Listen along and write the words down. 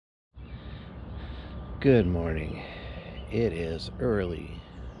Good morning. It is early,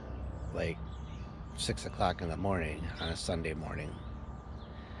 like 6 o'clock in the morning on a Sunday morning.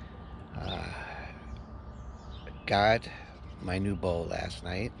 Uh, got my new bow last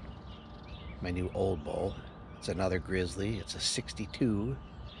night, my new old bow. It's another Grizzly. It's a 62,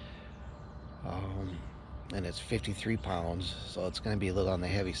 and it's 53 pounds, so it's going to be a little on the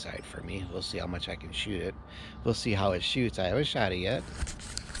heavy side for me. We'll see how much I can shoot it. We'll see how it shoots. I haven't shot it yet.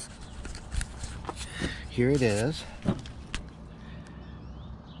 Here it is.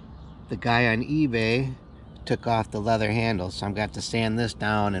 The guy on eBay took off the leather handle, so I'm going to have to sand this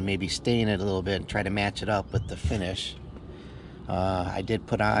down and maybe stain it a little bit and try to match it up with the finish. I did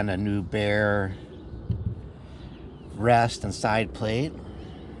put on a new Bear rest and side plate.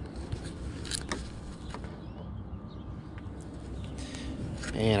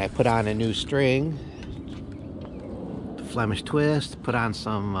 And I put on a new string, the Flemish twist, put on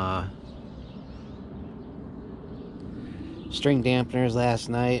some string dampeners last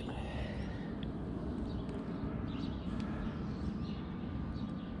night.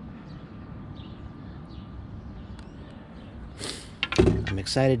 I'm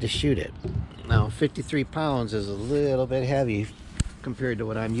excited to shoot it. Now 53 pounds is a little bit heavy compared to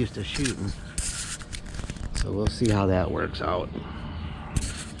what I'm used to shooting, so we'll see how that works out.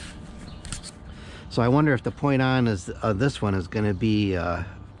 So I wonder if the point on is this one is going to be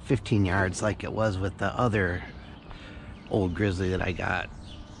 15 yards like it was with the other old Grizzly that I got.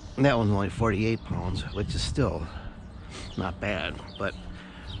 And that one's only 48 pounds, which is still not bad. But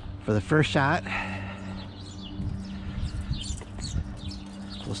for the first shot,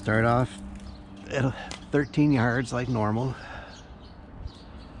 we'll start off at 13 yards like normal.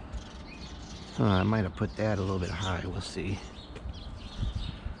 I might have put that a little bit high. We'll see.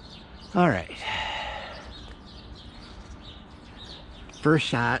 All right. First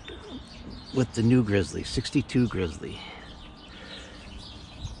shot with the new Grizzly, 62 Grizzly.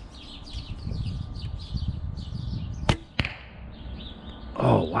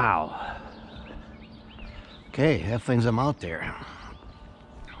 Oh, wow. Okay, that flings them out there.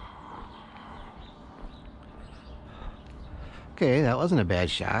 Okay, that wasn't a bad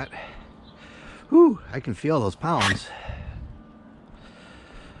shot. Whew, I can feel those pounds.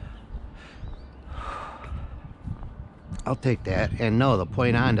 I'll take that. And no, the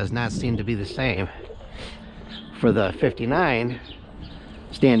point on does not seem to be the same. For the 59,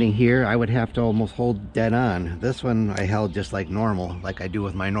 standing here, I would have to almost hold dead on. This one I held just like normal, like I do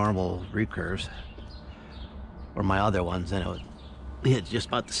with my normal recurves, or my other ones, and it would hit just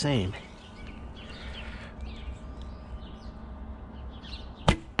about the same.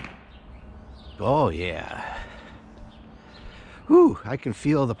 Oh yeah. Whew, I can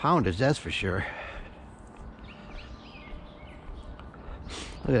feel the poundage, that's for sure.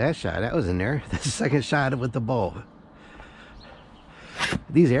 Look at that shot, that was in there. That's the second shot with the bow.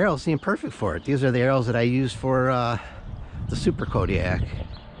 These arrows seem perfect for it. These are the arrows that I use for the Super Kodiak,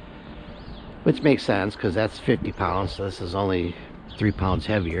 which makes sense because that's 50 pounds, so this is only 3 pounds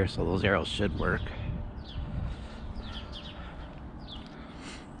heavier, so those arrows should work.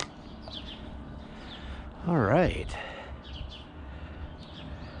 All right,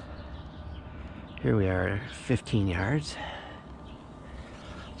 here we are, 15 yards.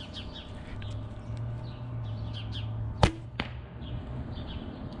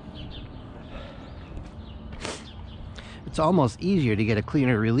 It's almost easier to get a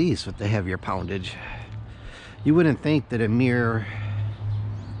cleaner release with the heavier poundage. You wouldn't think that a mere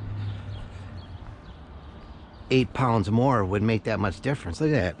 8 pounds more would make that much difference.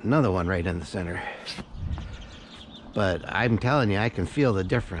 Look at that, another one right in the center. But I'm telling you, I can feel the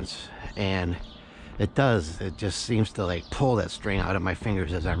difference, and it does. It just seems to like pull that string out of my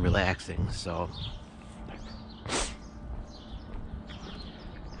fingers as I'm relaxing. So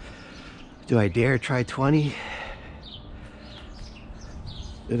do I dare try 20?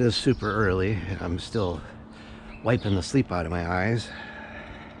 It is super early. I'm still wiping the sleep out of my eyes.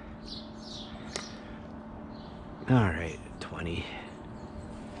 All right, 20.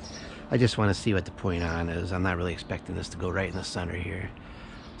 I just want to see what the point on is. I'm not really expecting this to go right in the center here.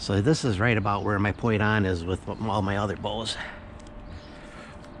 So this is right about where my point on is with all my other bows.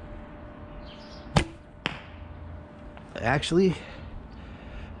 Actually,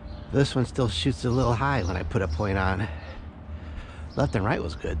 this one still shoots a little high when I put a point on. Left and right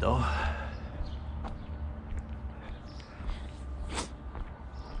was good though.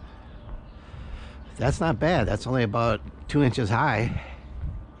 That's not bad. That's only about 2 inches high.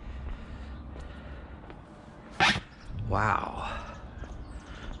 Wow.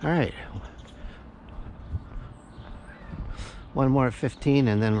 All right. One more at 15,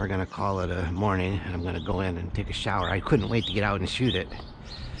 and then we're gonna call it a morning, and I'm gonna go in and take a shower. I couldn't wait to get out and shoot it.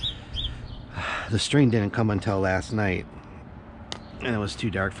 The string didn't come until last night, and it was too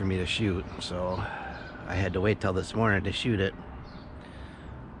dark for me to shoot, so I had to wait till this morning to shoot it.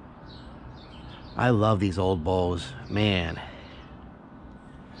 I love these old bows, man.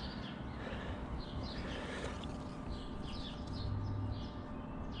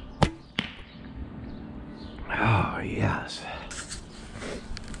 Oh yes,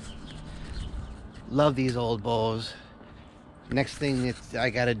 love these old bows. Next thing that I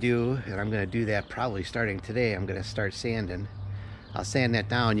gotta do, and I'm gonna do that probably starting today, I'm gonna start sanding. I'll sand that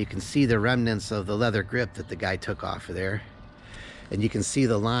down. You can see the remnants of the leather grip that the guy took off of there, and you can see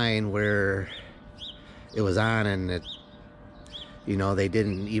the line where it was on, and it, you know, they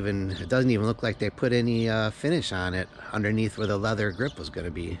didn't even, it doesn't even look like they put any finish on it underneath where the leather grip was gonna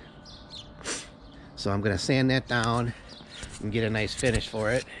be. So I'm gonna sand that down and get a nice finish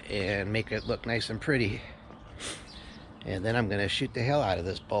for it and make it look nice and pretty. And then I'm gonna shoot the hell out of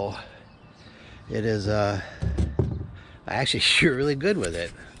this bow. It is I actually shoot really good with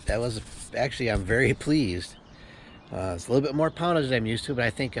it. That was actually, I'm very pleased. It's a little bit more poundage than I'm used to, but I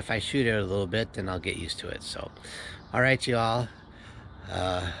think if I shoot it a little bit, then I'll get used to it. So, all right, y'all.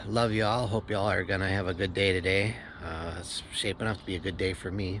 Love y'all. Hope y'all are gonna have a good day today. It's shaping up to be a good day for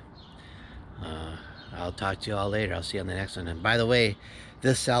me. I'll talk to you all later. I'll see you on the next one. And by the way,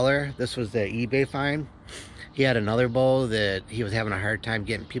 this seller, this was the eBay find. He had another bow that he was having a hard time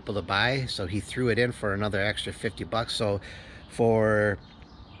getting people to buy, so he threw it in for another extra 50 bucks. So for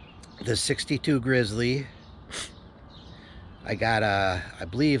the 62 Grizzly, I got a, I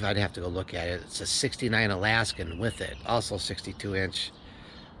believe I'd have to go look at it. It's a 69 Alaskan with it, also 62 inch.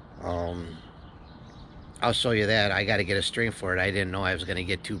 I'll show you that. I got to get a string for it. I didn't know I was going to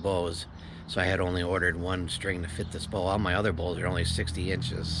get two bows, so I had only ordered one string to fit this bow. All my other bows are only 60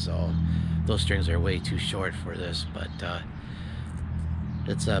 inches, so those strings are way too short for this. But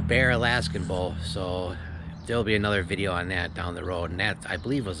it's a Bear Alaskan bow, so there'll be another video on that down the road. And that, I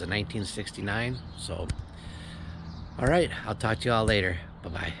believe, was a 1969. So all right, I'll talk to you all later.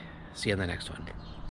 Bye-bye. See you on the next one.